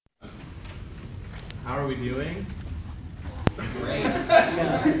How are we doing? Great.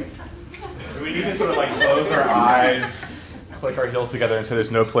 Do we need to sort of like close our eyes, click our heels together, and say there's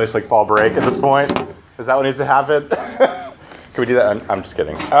no place like fall break at this point? Is that what needs to happen? Can we do that? I'm just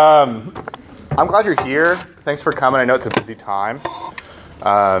kidding. I'm glad you're here. Thanks for coming. I know it's a busy time.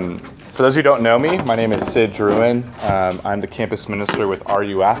 For those who don't know me, my name is Sid Druin. I'm the campus minister with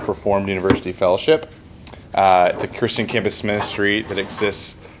RUF, Reformed University Fellowship. It's a Christian campus ministry that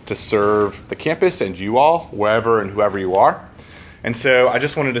exists to serve the campus and you all, wherever and whoever you are. And so I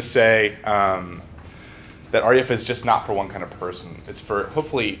just wanted to say that RUF is just not for one kind of person. It's for,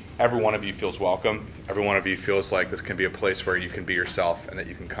 hopefully, every one of you feels welcome. Every one of you feels like this can be a place where you can be yourself and that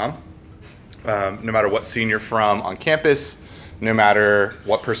you can come. No matter what scene you're from on campus, no matter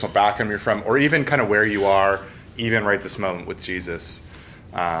what personal background you're from, or even kind of where you are, even right this moment with Jesus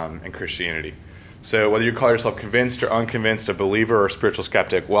and Christianity. So whether you call yourself convinced or unconvinced, a believer or a spiritual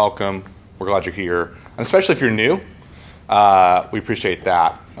skeptic, welcome. We're glad you're here. And especially if you're new, we appreciate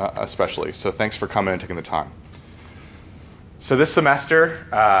that especially. So thanks for coming and taking the time. So this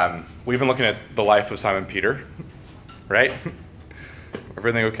semester, we've been looking at the life of Simon Peter, right?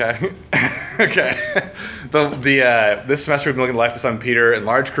 Everything okay? Okay. This semester we've been looking at the life of Simon Peter in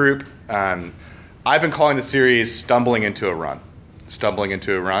large group. I've been calling the series Stumbling into a Run. Stumbling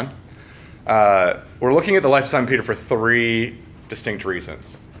into a Run. We're looking at the life of Simon Peter for three distinct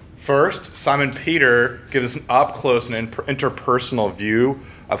reasons. First, Simon Peter gives us an up-close and interpersonal view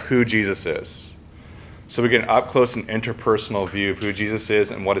of who Jesus is. So we get an up-close and interpersonal view of who Jesus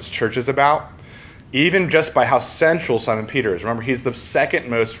is and what his church is about, even just by how central Simon Peter is. Remember, he's the second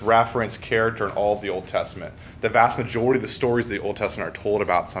most referenced character in all of the Old Testament. The vast majority of the stories of the Old Testament are told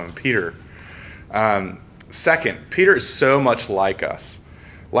about Simon Peter. Second, Peter is so much like us.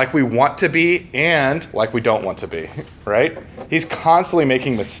 Like we want to be and like we don't want to be, right? He's constantly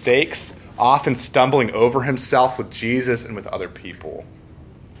making mistakes, often stumbling over himself with Jesus and with other people.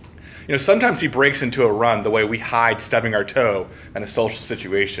 You know, sometimes he breaks into a run the way we hide stubbing our toe in a social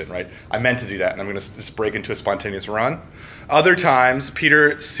situation, right? I meant to do that, and I'm going to just break into a spontaneous run. Other times,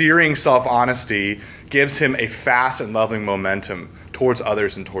 Peter's searing self-honesty gives him a fast and loving momentum towards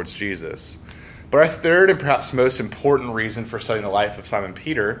others and towards Jesus. But our third and perhaps most important reason for studying the life of Simon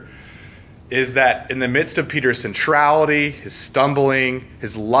Peter is that in the midst of Peter's centrality, his stumbling,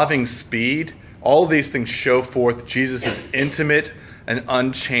 his loving speed, all of these things show forth Jesus' intimate and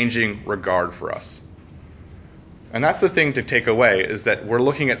unchanging regard for us. And that's the thing to take away, is that we're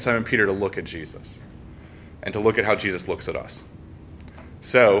looking at Simon Peter to look at Jesus and to look at how Jesus looks at us.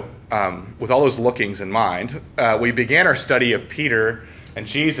 So, with all those lookings in mind, we began our study of Peter and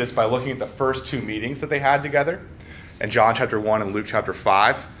Jesus by looking at the first two meetings that they had together in John chapter 1 and Luke chapter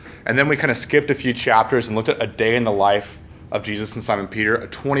 5. And then we kind of skipped a few chapters and looked at a day in the life of Jesus and Simon Peter, a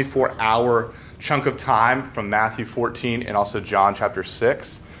 24-hour chunk of time from Matthew 14 and also John chapter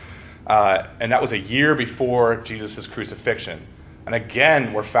 6. And that was a year before Jesus' crucifixion. And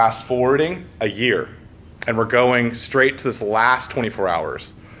again, we're fast forwarding a year. And we're going straight to this last 24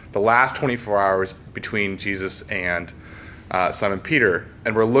 hours. The last 24 hours between Jesus and Simon Peter,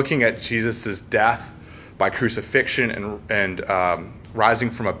 and we're looking at Jesus' death by crucifixion and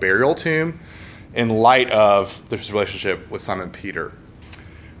rising from a burial tomb in light of this relationship with Simon Peter,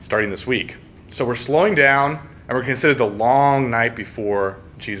 starting this week. So we're slowing down, and we're considering the long night before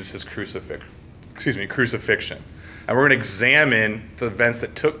Jesus' crucifixion, and we're going to examine the events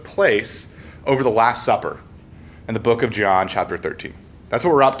that took place over the Last Supper in the book of John, chapter 13. That's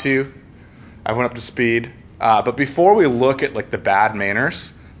what we're up to. I went up to speed. But before we look at like the bad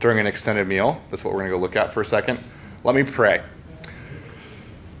manners during an extended meal, that's what we're going to go look at for a second, let me pray.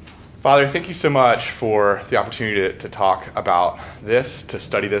 Father, thank you so much for the opportunity to talk about this, to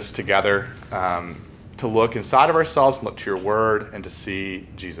study this together, to look inside of ourselves and look to your word and to see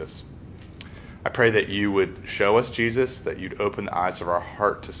Jesus. I pray that you would show us Jesus, that you'd open the eyes of our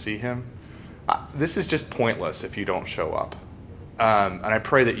heart to see him. This is just pointless if you don't show up. And I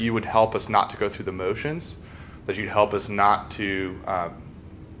pray that you would help us not to go through the motions, that you'd help us not to,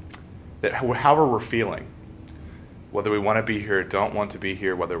 that however we're feeling, whether we want to be here or don't want to be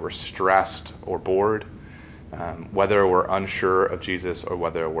here, whether we're stressed or bored, whether we're unsure of Jesus or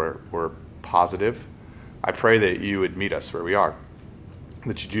whether we're positive, I pray that you would meet us where we are,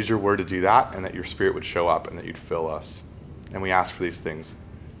 that you'd use your word to do that, and that your spirit would show up and that you'd fill us. And we ask for these things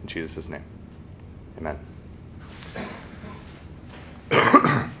in Jesus' name. Amen.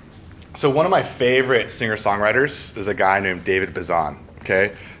 So one of my favorite singer-songwriters is a guy named David Bazan.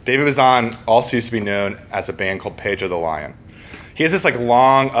 Okay, David Bazan also used to be known as a band called Pedro the Lion. He has this like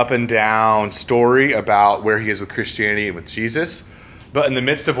long up and down story about where he is with Christianity and with Jesus. But in the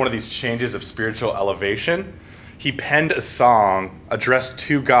midst of one of these changes of spiritual elevation, he penned a song addressed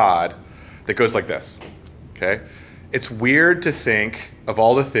to God that goes like this. Okay? It's weird to think of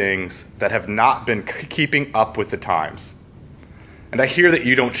all the things that have not been keeping up with the times. And I hear that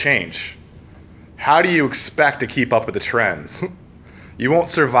you don't change. How do you expect to keep up with the trends? You won't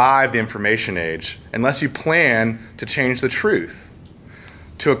survive the information age unless you plan to change the truth,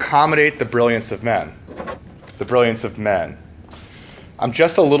 to accommodate the brilliance of men. The brilliance of men. I'm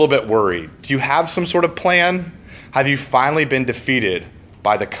just a little bit worried. Do you have some sort of plan? Have you finally been defeated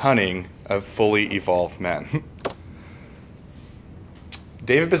by the cunning of fully evolved men?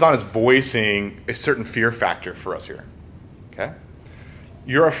 David Bazan is voicing a certain fear factor for us here. Okay?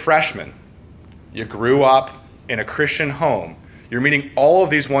 You're a freshman. You grew up in a Christian home. You're meeting all of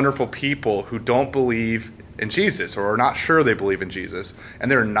these wonderful people who don't believe in Jesus or are not sure they believe in Jesus. And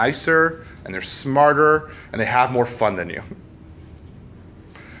they're nicer and they're smarter and they have more fun than you.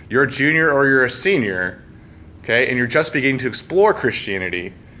 You're a junior or you're a senior, okay, and you're just beginning to explore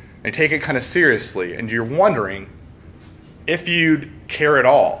Christianity and take it kind of seriously. And you're wondering if you'd care at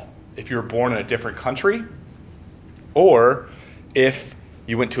all if you were born in a different country or if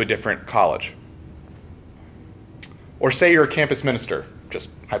you went to a different college. Or say you're a campus minister, just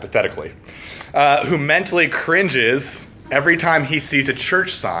hypothetically, who mentally cringes every time he sees a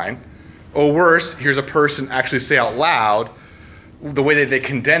church sign, or worse, hears a person actually say out loud the way that they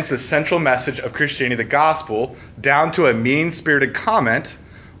condense the central message of Christianity, the gospel, down to a mean-spirited comment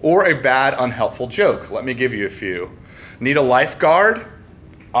or a bad, unhelpful joke. Let me give you a few. Need a lifeguard?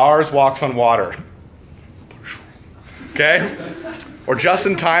 Ours walks on water. Okay? Or just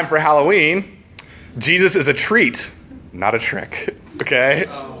in time for Halloween, Jesus is a treat, not a trick. Okay?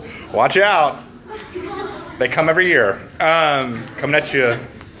 Watch out. They come every year. Coming at you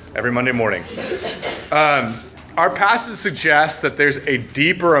every Monday morning. Our passage suggests that there's a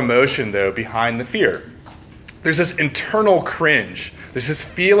deeper emotion, though, behind the fear. There's this internal cringe. There's this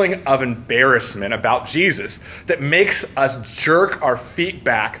feeling of embarrassment about Jesus that makes us jerk our feet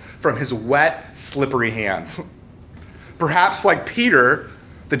back from his wet, slippery hands. Perhaps like Peter,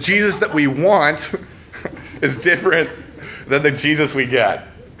 the Jesus that we want is different than the Jesus we get.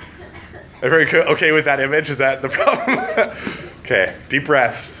 Everybody okay with that image? Is that the problem? Okay, deep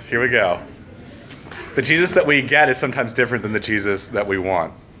breaths. Here we go. The Jesus that we get is sometimes different than the Jesus that we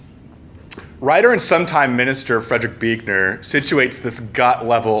want. Writer and sometime minister Frederick Buechner situates this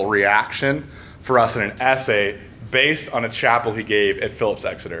gut-level reaction for us in an essay based on a chapel he gave at Phillips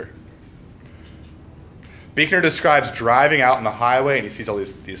Exeter. Buechner describes driving out on the highway and he sees all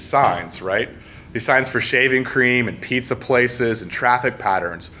these signs, right? These signs for shaving cream and pizza places and traffic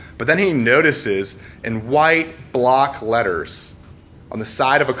patterns. But then he notices in white block letters on the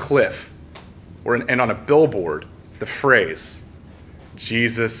side of a cliff and on a billboard the phrase,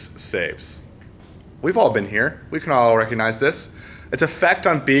 Jesus saves. We've all been here. We can all recognize this. Its effect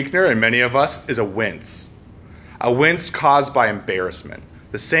on Buechner and many of us is a wince. A wince caused by embarrassment.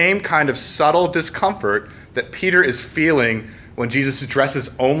 The same kind of subtle discomfort that Peter is feeling when Jesus dresses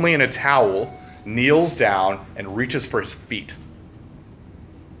only in a towel, kneels down, and reaches for his feet.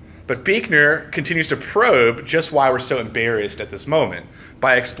 But Buechner continues to probe just why we're so embarrassed at this moment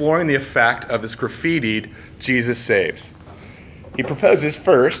by exploring the effect of this graffitied Jesus saves. He proposes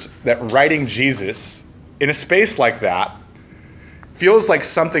first that writing Jesus in a space like that feels like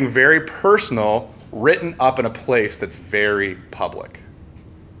something very personal written up in a place that's very public.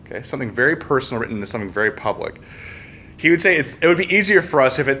 Okay, something very personal written into something very public. He would say it would be easier for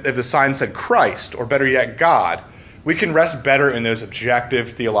us if the sign said Christ, or better yet, God. We can rest better in those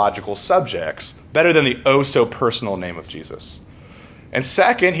objective theological subjects, better than the oh-so-personal name of Jesus. And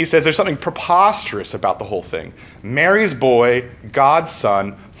second, he says there's something preposterous about the whole thing. Mary's boy, God's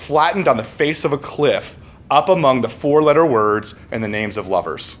son, flattened on the face of a cliff, up among the four-letter words and the names of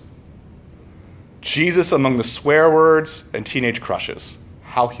lovers. Jesus among the swear words and teenage crushes.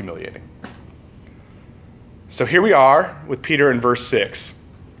 How humiliating. So here we are with Peter in verse 6.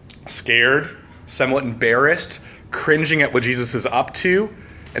 Scared, somewhat embarrassed, cringing at what Jesus is up to,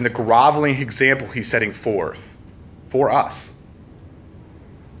 and the groveling example he's setting forth for us.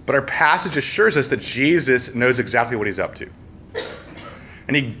 But our passage assures us that Jesus knows exactly what he's up to.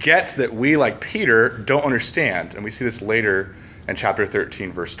 And he gets that we, like Peter, don't understand. And we see this later in chapter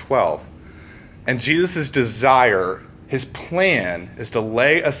 13, verse 12. And Jesus' desire, his plan, is to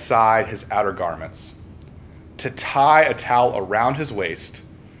lay aside his outer garments, to tie a towel around his waist,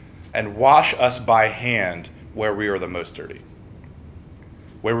 and wash us by hand where we are the most dirty,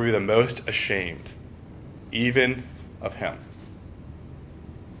 where we are the most ashamed, even of him.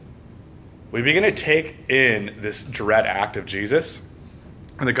 We begin to take in this dread act of Jesus,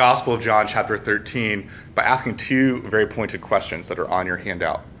 in the Gospel of John, chapter 13, by asking two very pointed questions that are on your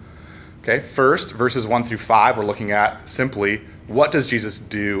handout. Okay, first, verses 1 through 5, we're looking at simply, what does Jesus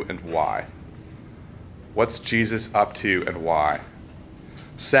do and why? What's Jesus up to and why?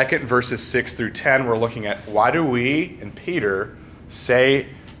 Second, verses 6 through 10, we're looking at why do we and Peter say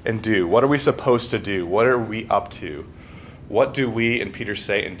and do? What are we supposed to do? What are we up to? What do we and Peter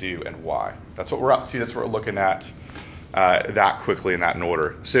say and do, and why? That's what we're up to. That's what we're looking at that quickly and that in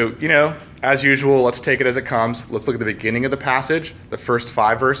order. So, as usual, let's take it as it comes. Let's look at the beginning of the passage, the first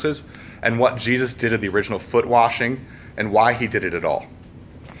 5 verses, and what Jesus did at the original foot washing and why he did it at all.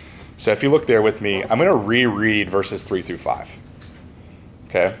 So if you look there with me, I'm going to reread verses 3 through 5.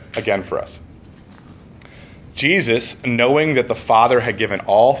 Okay, again for us. Jesus, knowing that the Father had given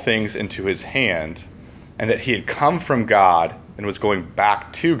all things into his hand, and that he had come from God and was going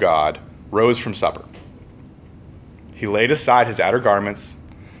back to God, rose from supper. He laid aside his outer garments,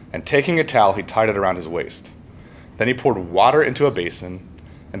 and taking a towel, he tied it around his waist. Then he poured water into a basin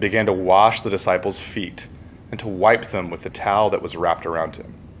and began to wash the disciples' feet and to wipe them with the towel that was wrapped around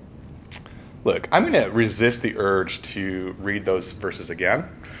him. Look, I'm going to resist the urge to read those verses again,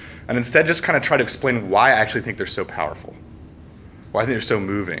 and instead just kind of try to explain why I actually think they're so powerful, why I think they're so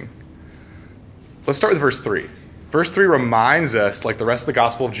moving. Let's start with verse 3. Verse 3 reminds us, like the rest of the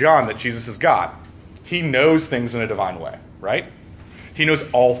Gospel of John, that Jesus is God. He knows things in a divine way, right? He knows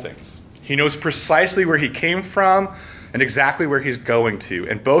all things. He knows precisely where he came from and exactly where he's going to.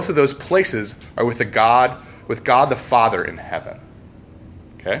 And both of those places are with God the Father in heaven.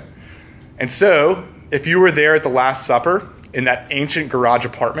 Okay? And so, if you were there at the Last Supper in that ancient garage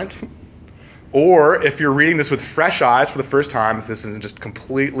apartment, or if you're reading this with fresh eyes for the first time, if this isn't just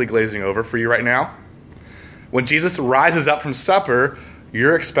completely glazing over for you right now, when Jesus rises up from supper,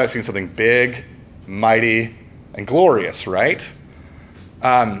 you're expecting something big, mighty, and glorious, right?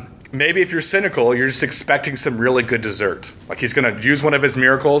 Maybe if you're cynical, you're just expecting some really good dessert. Like he's going to use one of his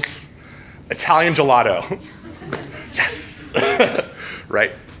miracles, Italian gelato. Yes!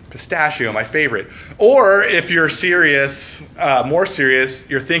 Right? Pistachio, my favorite. Or if you're serious, more serious,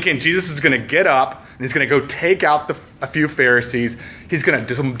 you're thinking Jesus is going to get up and he's going to go take out a few Pharisees. He's going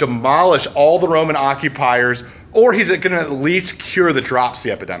to demolish all the Roman occupiers, or he's going to at least cure the dropsy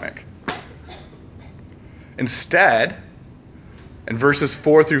epidemic. Instead, in verses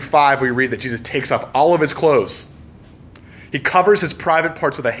 4 through 5, we read that Jesus takes off all of his clothes. He covers his private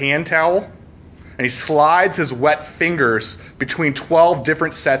parts with a hand towel, and he slides his wet fingers between 12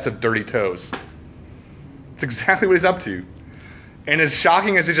 different sets of dirty toes. It's exactly what he's up to. And as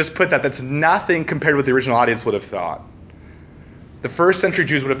shocking as he just put that, that's nothing compared to what the original audience would have thought. The first century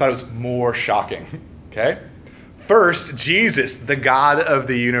Jews would have thought it was more shocking. Okay? First, Jesus, the God of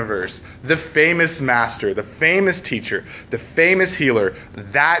the universe, the famous master, the famous teacher, the famous healer,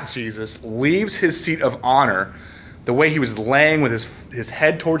 that Jesus leaves his seat of honor the way he was laying with his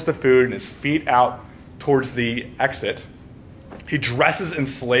head towards the food and his feet out towards the exit. He dresses in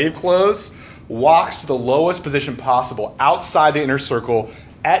slave clothes, walks to the lowest position possible outside the inner circle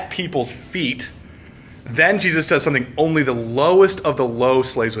at people's feet. Then Jesus does something only the lowest of the low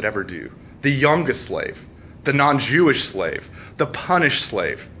slaves would ever do. The youngest slave, the non-Jewish slave, the punished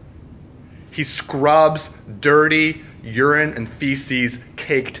slave. He scrubs dirty urine and feces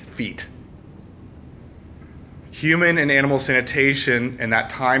caked feet. Human and animal sanitation in that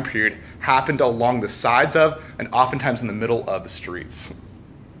time period happened along the sides of and oftentimes in the middle of the streets.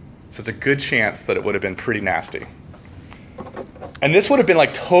 So it's a good chance that it would have been pretty nasty. And this would have been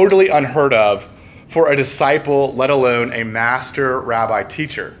like totally unheard of for a disciple, let alone a master rabbi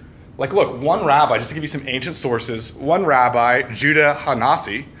teacher. Like, look, one rabbi, just to give you some ancient sources, one rabbi, Judah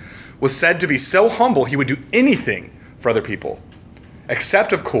Hanasi, was said to be so humble he would do anything for other people,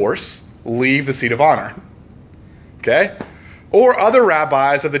 except, of course, leave the seat of honor. Okay? Or other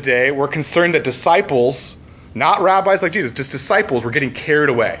rabbis of the day were concerned that disciples, not rabbis like Jesus, just disciples were getting carried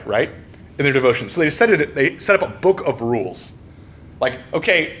away, right, in their devotion. So they set up a book of rules. Like,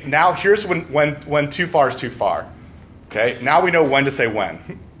 okay, now here's when too far is too far. Okay? Now we know when to say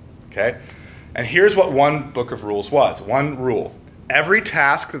when. Okay? And here's what one book of rules was. One rule. Every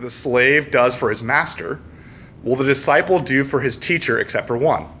task that the slave does for his master will the disciple do for his teacher except for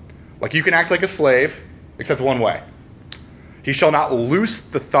one. Like, you can act like a slave except one way. He shall not loose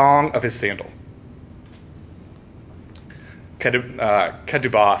the thong of his sandal.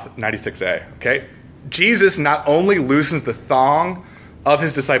 Kedubath 96a. Okay? Jesus not only loosens the thong of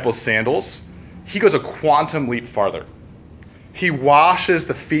his disciples' sandals, he goes a quantum leap farther. He washes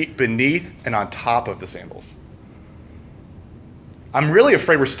the feet beneath and on top of the sandals. I'm really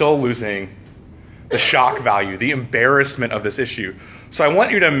afraid we're still losing the shock value, the embarrassment of this issue. So I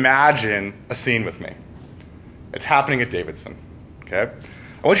want you to imagine a scene with me. It's happening at Davidson, okay?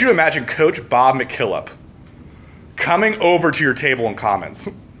 I want you to imagine Coach Bob McKillop coming over to your table in Commons,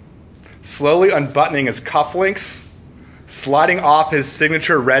 slowly unbuttoning his cufflinks, sliding off his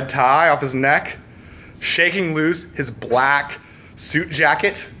signature red tie off his neck, shaking loose his black suit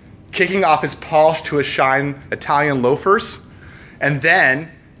jacket, kicking off his polished to a shine Italian loafers, and then,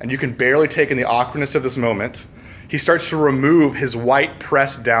 and you can barely take in the awkwardness of this moment, he starts to remove his white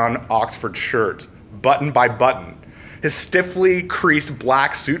pressed down Oxford shirt, button by button, his stiffly creased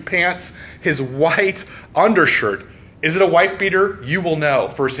black suit pants, his white undershirt. Is it a wife beater? You will know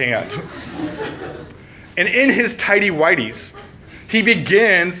firsthand. And in his tighty whities, he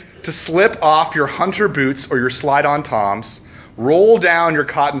begins to slip off your hunter boots or your slide-on toms, roll down your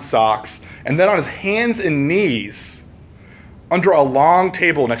cotton socks, and then on his hands and knees, under a long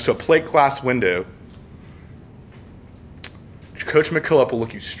table next to a plate glass window, Coach McKillop will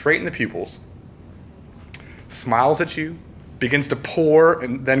look you straight in the pupils, smiles at you, begins to pour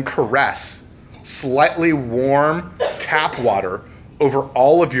and then caress slightly warm tap water over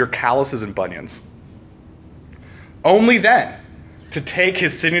all of your calluses and bunions. Only then to take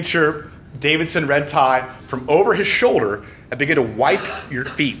his signature Davidson red tie from over his shoulder and begin to wipe your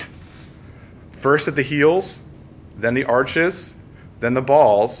feet. First at the heels, then the arches, then the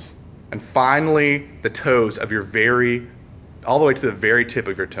balls, and finally the toes of your all the way to the very tip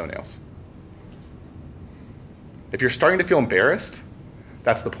of your toenails. If you're starting to feel embarrassed,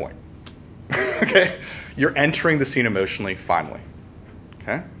 that's the point. Okay? You're entering the scene emotionally, finally.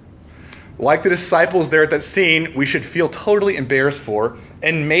 Okay? Like the disciples there at that scene, we should feel totally embarrassed for,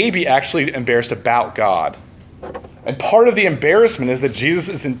 and maybe actually embarrassed about God. And part of the embarrassment is that Jesus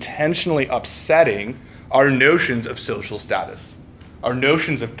is intentionally upsetting our notions of social status, our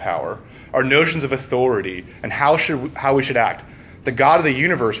notions of power, our notions of authority, and how we should act. The God of the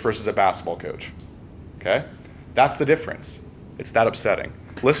universe versus a basketball coach. Okay? That's the difference. It's that upsetting.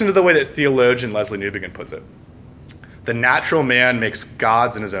 Listen to the way that theologian Leslie Newbigin puts it. The natural man makes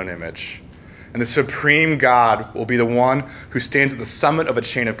gods in his own image, and the supreme God will be the one who stands at the summit of a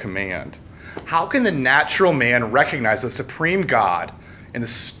chain of command. How can the natural man recognize the supreme God in the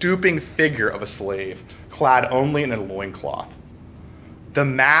stooping figure of a slave, clad only in a loincloth? The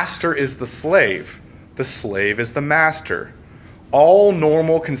master is the slave is the master. All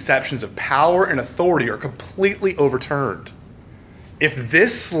normal conceptions of power and authority are completely overturned. If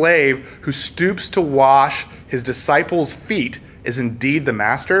this slave who stoops to wash his disciples' feet is indeed the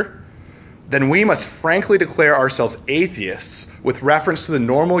master, then we must frankly declare ourselves atheists with reference to the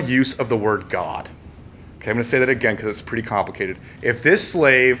normal use of the word God. Okay, I'm going to say that again because it's pretty complicated. If this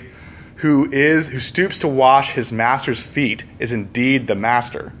slave who stoops to wash his master's feet is indeed the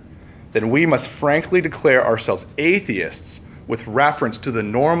master, then we must frankly declare ourselves atheists with reference to the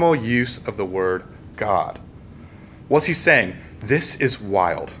normal use of the word God. What's he saying? This is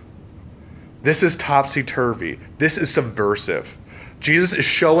wild. This is topsy-turvy. This is subversive. Jesus is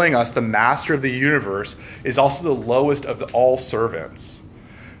showing us the master of the universe is also the lowest of all servants.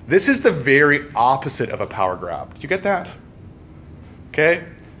 This is the very opposite of a power grab. Do you get that? Okay?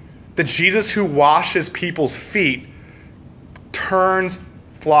 The Jesus who washes people's feet turns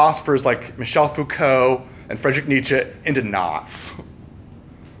philosophers like Michel Foucault and Friedrich Nietzsche into knots.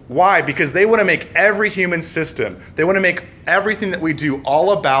 Why? Because they want to make every human system, they want to make everything that we do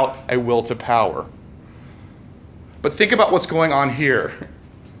all about a will to power. But think about what's going on here.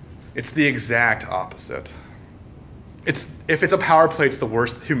 It's the exact opposite. If it's a power play, it's the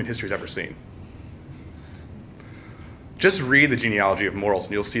worst human history's ever seen. Just read the genealogy of morals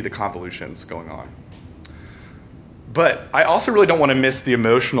and you'll see the convolutions going on. But I also really don't want to miss the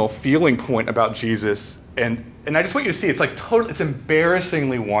emotional feeling point about Jesus. And I just want you to see it's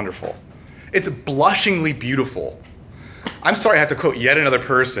embarrassingly wonderful. It's blushingly beautiful. I'm sorry I have to quote yet another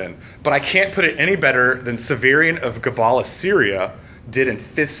person, but I can't put it any better than Severian of Gabala, Syria, did in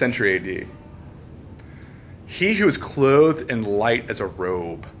 5th century AD. He who is clothed in light as a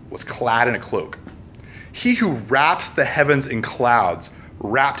robe was clad in a cloak. He who wraps the heavens in clouds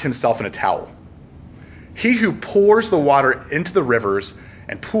wrapped himself in a towel. He who pours the water into the rivers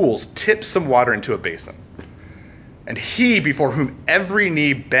and pools tips some water into a basin. And he before whom every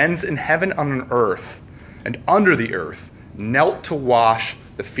knee bends in heaven and on earth and under the earth knelt to wash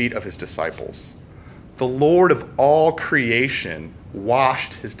the feet of his disciples. The Lord of all creation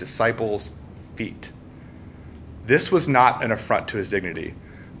washed his disciples' feet. This was not an affront to his dignity,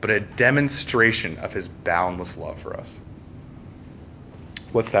 but a demonstration of his boundless love for us.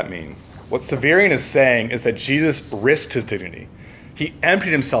 What's that mean? What Severian is saying is that Jesus risked his dignity. He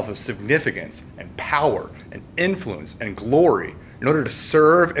emptied himself of significance and power and influence and glory in order to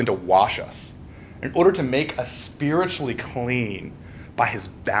serve and to wash us, in order to make us spiritually clean by his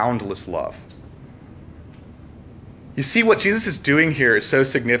boundless love. You see, what Jesus is doing here is so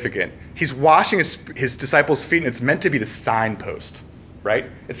significant. He's washing his disciples' feet, and it's meant to be the signpost, right?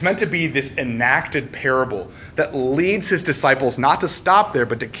 It's meant to be this enacted parable that leads his disciples not to stop there,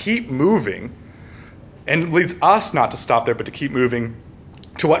 but to keep moving, and leads us not to stop there, but to keep moving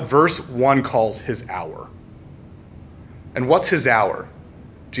to what verse 1 calls his hour. And what's his hour?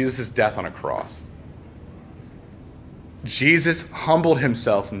 Jesus' death on a cross. Jesus humbled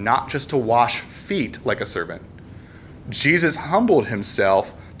himself not just to wash feet like a servant. Jesus humbled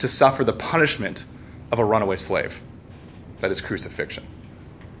himself to suffer the punishment of a runaway slave. That is crucifixion.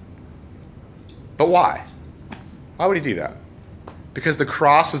 But why? Why would he do that? Because the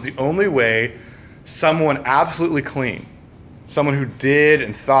cross was the only way someone absolutely clean, someone who did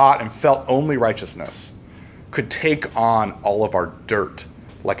and thought and felt only righteousness, could take on all of our dirt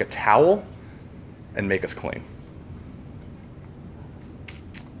like a towel and make us clean.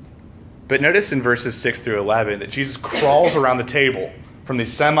 But notice in verses 6 through 11 that Jesus crawls around the table from the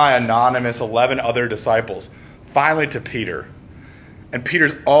semi-anonymous 11 other disciples, finally to Peter. And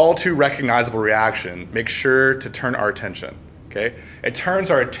Peter's all too recognizable reaction makes sure to turn our attention. Okay? It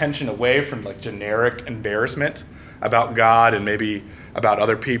turns our attention away from like generic embarrassment about God and maybe about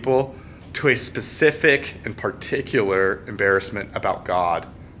other people to a specific and particular embarrassment about God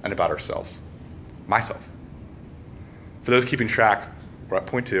and about ourselves. Myself. For those keeping track, we're at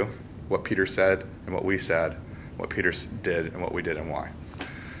point 2. What Peter said and what we said, what Peter did and what we did and why.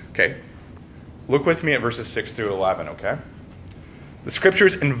 Okay, look with me at verses 6 through 11, okay? The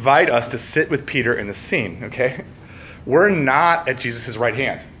scriptures invite us to sit with Peter in the scene, okay? We're not at Jesus' right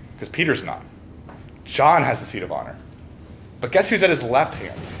hand, because Peter's not. John has the seat of honor. But guess who's at his left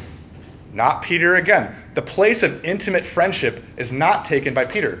hand? Not Peter again. The place of intimate friendship is not taken by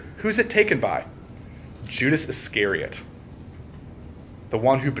Peter. Who's it taken by? Judas Iscariot. The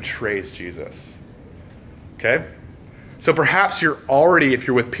one who betrays Jesus. Okay? So perhaps you're already, if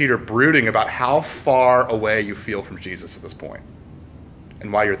you're with Peter, brooding about how far away you feel from Jesus at this point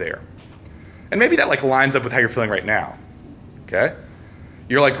and why you're there. And maybe that like lines up with how you're feeling right now. Okay?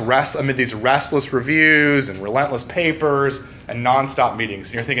 You're like amid these restless reviews and relentless papers and nonstop meetings.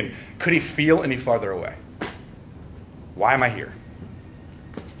 And you're thinking, could he feel any farther away? Why am I here?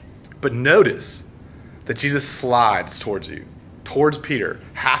 But notice that Jesus slides towards you. Towards Peter,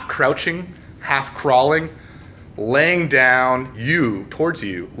 half crouching, half crawling, laying down towards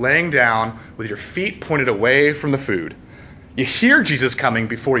you, laying down with your feet pointed away from the food. You hear Jesus coming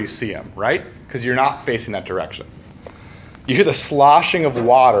before you see him, right? Because you're not facing that direction. You hear the sloshing of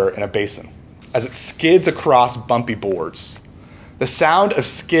water in a basin as it skids across bumpy boards. The sound of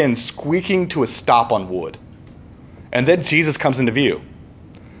skin squeaking to a stop on wood. And then Jesus comes into view.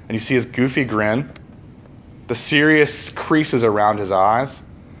 And you see his goofy grin, the serious creases around his eyes,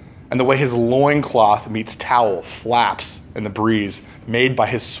 and the way his loincloth meets towel flaps in the breeze made by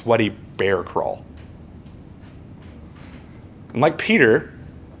his sweaty bear crawl. And like Peter,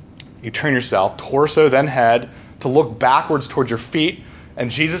 you turn yourself, torso then head, to look backwards towards your feet, and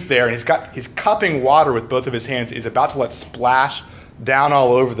Jesus there, and he's cupping water with both of his hands. He's about to let splash down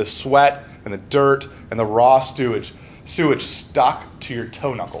all over the sweat and the dirt and the raw sewage stuck to your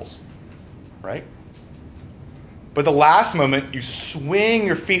toe knuckles, right? But the last moment, you swing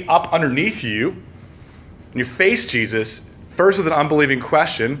your feet up underneath you, and you face Jesus, first with an unbelieving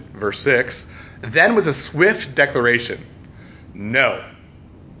question, verse 6, then with a swift declaration. No.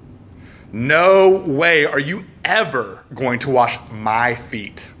 No way are you ever going to wash my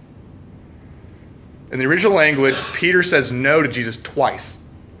feet. In the original language, Peter says no to Jesus twice.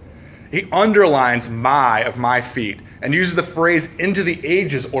 He underlines my feet, and uses the phrase into the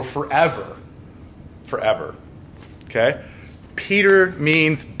ages or forever. Forever. Okay? Peter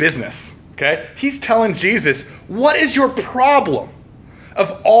means business. Okay? He's telling Jesus, what is your problem?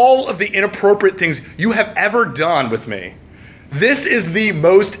 Of all of the inappropriate things you have ever done with me, this is the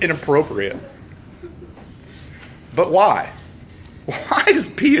most inappropriate. But why?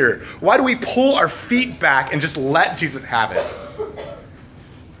 Why do we pull our feet back and just let Jesus have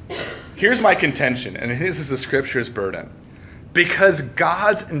it? Here's my contention, and this is the scripture's burden. Because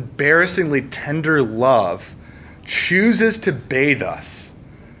God's embarrassingly tender love chooses to bathe us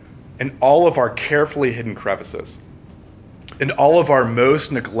in all of our carefully hidden crevices, in all of our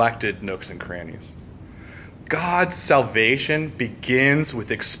most neglected nooks and crannies. God's salvation begins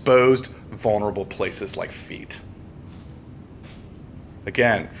with exposed, vulnerable places like feet.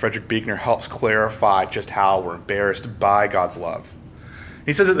 Again, Frederick Buechner helps clarify just how we're embarrassed by God's love.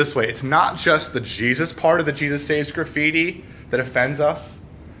 He says it this way: it's not just the Jesus part of the Jesus Saves graffiti that offends us,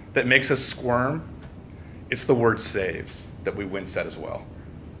 that makes us squirm. It's the word saves that we wince at as well.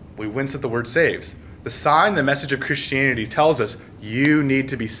 We wince at the word saves. The sign, the message of Christianity tells us you need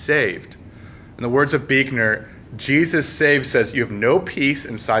to be saved. In the words of Buechner, Jesus saves says you have no peace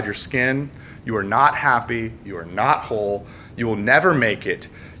inside your skin. You are not happy. You are not whole. You will never make it.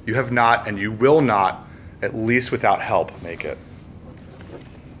 You have not and you will not, at least without help, make it.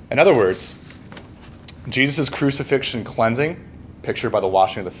 In other words, Jesus' crucifixion cleansing, pictured by the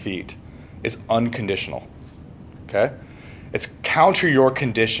washing of the feet, is unconditional. Okay? It's counter your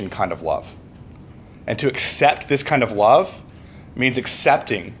condition kind of love. And to accept this kind of love means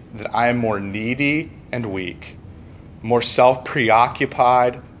accepting that I am more needy and weak, more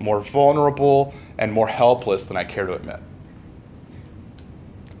self-preoccupied, more vulnerable, and more helpless than I care to admit.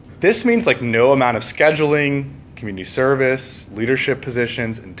 This means like no amount of scheduling, community service, leadership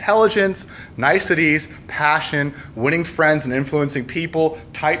positions, intelligence, niceties, passion, winning friends and influencing people,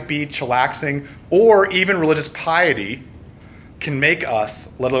 type B chillaxing, or even religious piety can make us,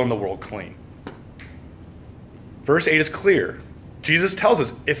 let alone the world, clean. Verse 8 is clear. Jesus tells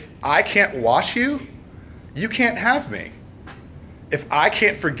us, if I can't wash you, you can't have me. If I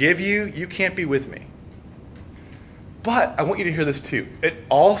can't forgive you, you can't be with me. But I want you to hear this too. It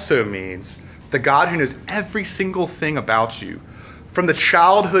also means the God who knows every single thing about you, from the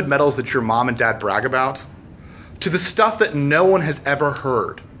childhood medals that your mom and dad brag about, to the stuff that no one has ever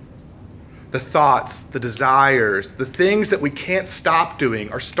heard, the thoughts, the desires, the things that we can't stop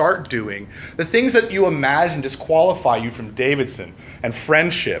doing or start doing, the things that you imagine disqualify you from Davidson and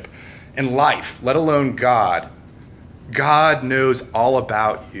friendship and life, let alone God. God knows all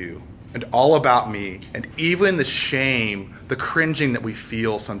about you and all about me, and even the shame, the cringing that we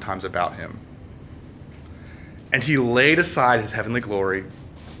feel sometimes about him. And he laid aside his heavenly glory.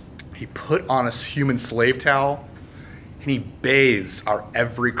 He put on a human slave towel, and he bathes our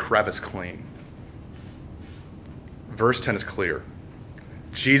every crevice clean. Verse 10 is clear.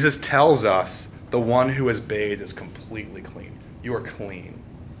 Jesus tells us the one who has bathed is completely clean. You are clean.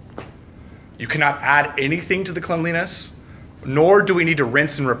 You cannot add anything to the cleanliness, nor do we need to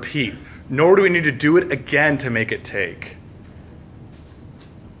rinse and repeat, nor do we need to do it again to make it take.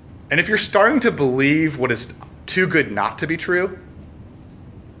 And if you're starting to believe what is too good not to be true,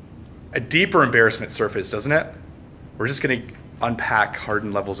 a deeper embarrassment surfaces, doesn't it? We're just going to unpack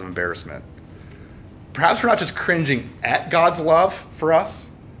hardened levels of embarrassment. Perhaps we're not just cringing at God's love for us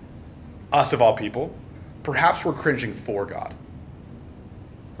of all people. Perhaps we're cringing for God,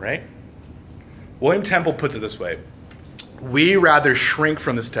 right? William Temple puts it this way: we rather shrink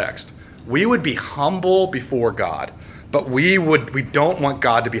from this text. We would be humble before God, but we don't want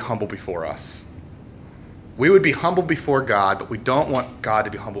God to be humble before us. We would be humble before God, but we don't want God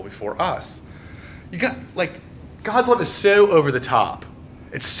to be humble before us. God's love is so over the top.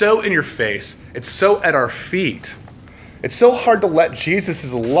 It's so in your face. It's so at our feet. It's so hard to let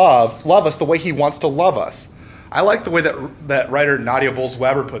Jesus' love us the way he wants to love us. I like the way that writer Nadia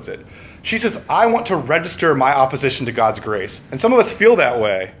Bolz-Weber puts it. She says, I want to register my opposition to God's grace. And some of us feel that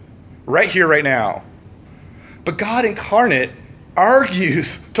way, right here, right now. But God incarnate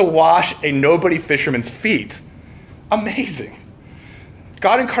argues to wash a nobody fisherman's feet. Amazing.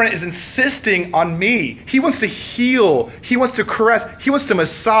 God incarnate is insisting on me. He wants to heal. He wants to caress. He wants to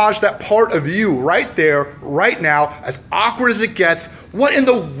massage that part of you right there, right now, as awkward as it gets. What in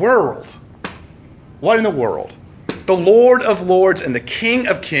the world? What in the world? The Lord of Lords and the King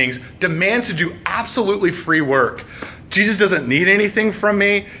of Kings demands to do absolutely free work. Jesus doesn't need anything from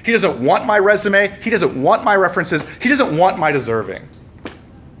me. He doesn't want my resume. He doesn't want my references. He doesn't want my deserving.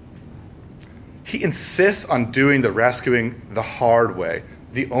 He insists on doing the rescuing the hard way,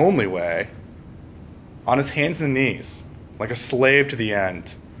 the only way, on his hands and knees, like a slave to the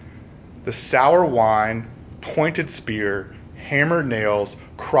end. The sour wine, pointed spear, hammered nails,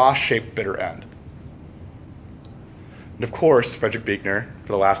 cross-shaped bitter end. And of course, Frederick Buechner,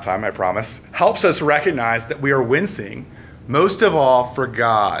 for the last time, I promise, helps us recognize that we are wincing, most of all for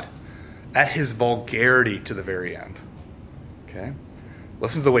God, at his vulgarity to the very end. Okay?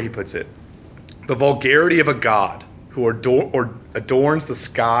 Listen to the way he puts it. The vulgarity of a God who adorns the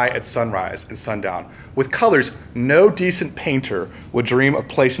sky at sunrise and sundown with colors no decent painter would dream of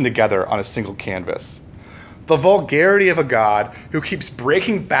placing together on a single canvas. The vulgarity of a God who keeps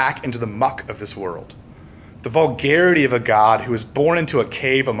breaking back into the muck of this world. The vulgarity of a God who is born into a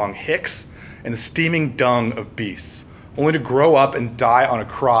cave among hicks and the steaming dung of beasts, only to grow up and die on a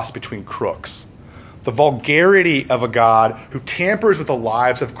cross between crooks. The vulgarity of a God who tampers with the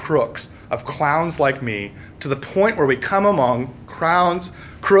lives of crooks, of clowns like me, to the point where we come among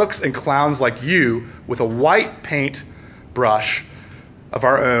crooks and clowns like you with a white paint brush of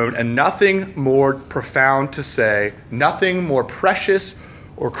our own and nothing more profound to say, nothing more precious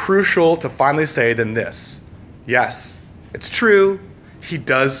or crucial to finally say than this. Yes, it's true. He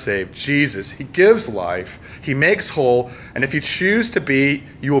does save. Jesus, he gives life. He makes whole. And if you choose to be,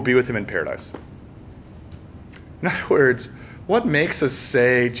 you will be with him in paradise. In other words, what makes us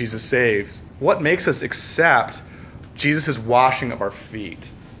say Jesus saves? What makes us accept Jesus' washing of our feet,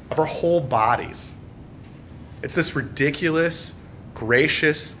 of our whole bodies? It's this ridiculous,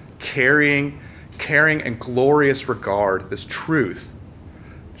 gracious, caring, and glorious regard, this truth.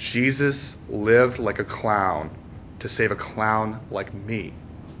 Jesus lived like a clown to save a clown like me.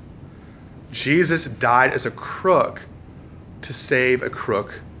 Jesus died as a crook to save a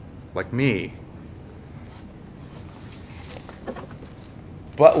crook like me.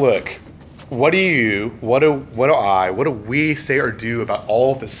 But look, what do we say or do about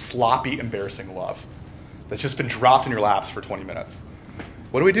all of this sloppy, embarrassing love that's just been dropped in your laps for 20 minutes?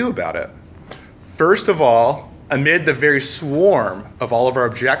 What do we do about it? First of all, amid the very swarm of all of our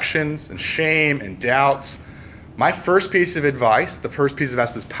objections and shame and doubts, my first piece of advice, the first piece of advice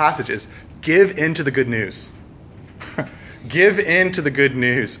of this passage is give in to the good news. Give in to the good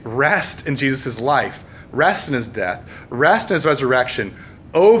news. Rest in Jesus' life. Rest in his death. Rest in his resurrection.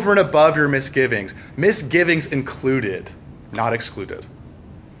 Over and above your misgivings. Misgivings included, not excluded.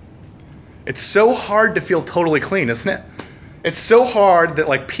 It's so hard to feel totally clean, isn't it? It's so hard that,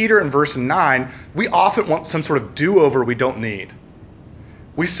 like Peter in verse 9, we often want some sort of do-over we don't need.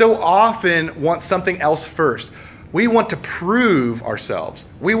 We so often want something else first. We want to prove ourselves.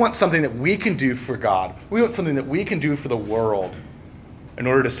 We want something that we can do for God. We want something that we can do for the world in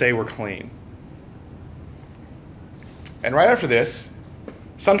order to say we're clean. And right after this,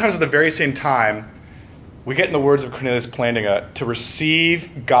 sometimes at the very same time, we get in the words of Cornelius Plantinga to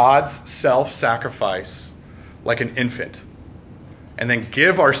receive God's self-sacrifice like an infant and then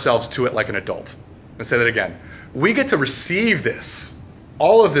give ourselves to it like an adult. Let's say that again. We get to receive this,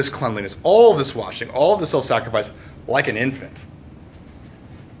 all of this cleanliness, all of this washing, all of this self-sacrifice like an infant,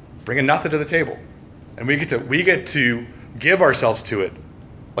 bringing nothing to the table. And we get to give ourselves to it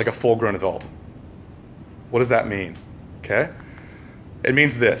like a full-grown adult. What does that mean? Okay? It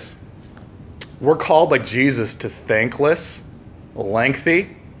means this. We're called, like Jesus, to thankless,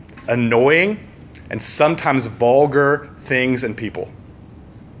 lengthy, annoying, and sometimes vulgar things and people.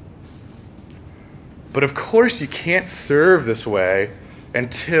 But of course you can't serve this way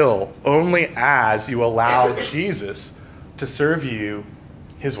until only as you allow Jesus to serve you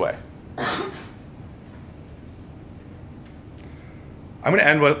his way. I'm going to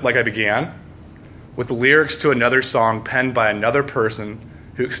end like I began, with the lyrics to another song penned by another person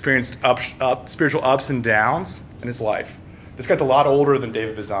who experienced spiritual ups and downs in his life. This guy's a lot older than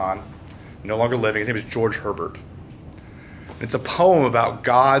David Bazan, no longer living. His name is George Herbert. And it's a poem about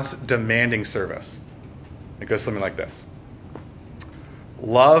God's demanding service. It goes something like this.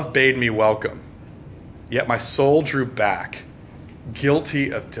 Love bade me welcome, yet my soul drew back,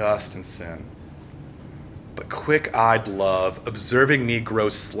 guilty of dust and sin. But quick-eyed love, observing me grow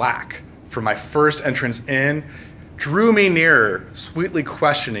slack from my first entrance in, drew me nearer, sweetly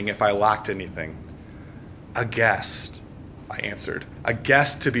questioning if I lacked anything. A guest, I answered, a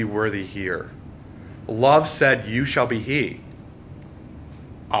guest to be worthy here. Love said, you shall be he.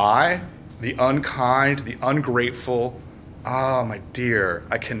 I, the unkind, the ungrateful, ah, my dear,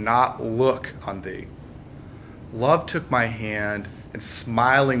 I cannot look on thee. Love took my hand and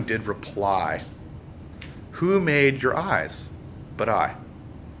smiling did reply, who made your eyes but I?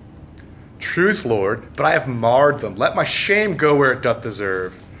 Truth, Lord, but I have marred them. Let my shame go where it doth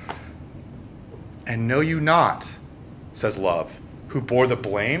deserve. And know you not, says love, who bore the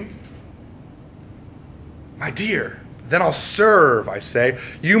blame? My dear, then I'll serve, I say.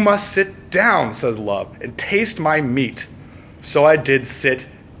 You must sit down, says love, and taste my meat. So I did sit,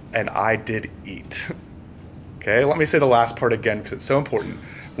 and I did eat. Okay, let me say the last part again, because it's so important.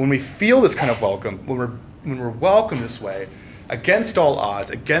 When we feel this kind of welcome, when we're welcomed this way, against all odds,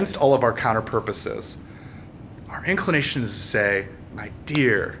 against all of our counter purposes, our inclination is to say, my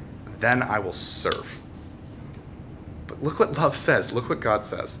dear, then I will serve. But look what love says. Look what God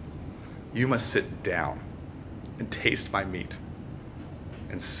says. You must sit down and taste my meat.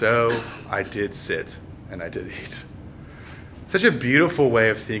 And so I did sit and I did eat. Such a beautiful way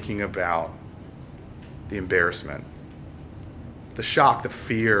of thinking about the embarrassment, the shock, the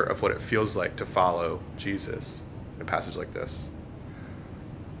fear of what it feels like to follow Jesus in a passage like this.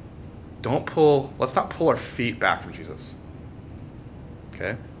 Let's not pull our feet back from Jesus.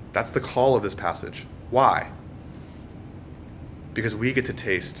 Okay? That's the call of this passage. Why? because we get to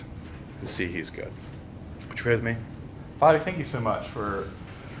taste and see he's good. Would you pray with me? Father, thank you so much for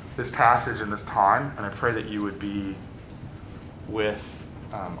this passage and this time, and I pray that you would be with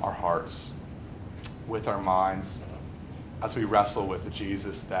our hearts, with our minds, as we wrestle with a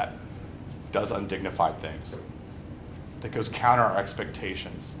Jesus that does undignified things, that goes counter our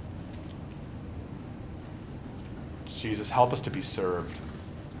expectations. Jesus, help us to be served.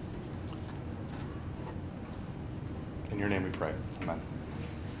 In your name we pray. Amen.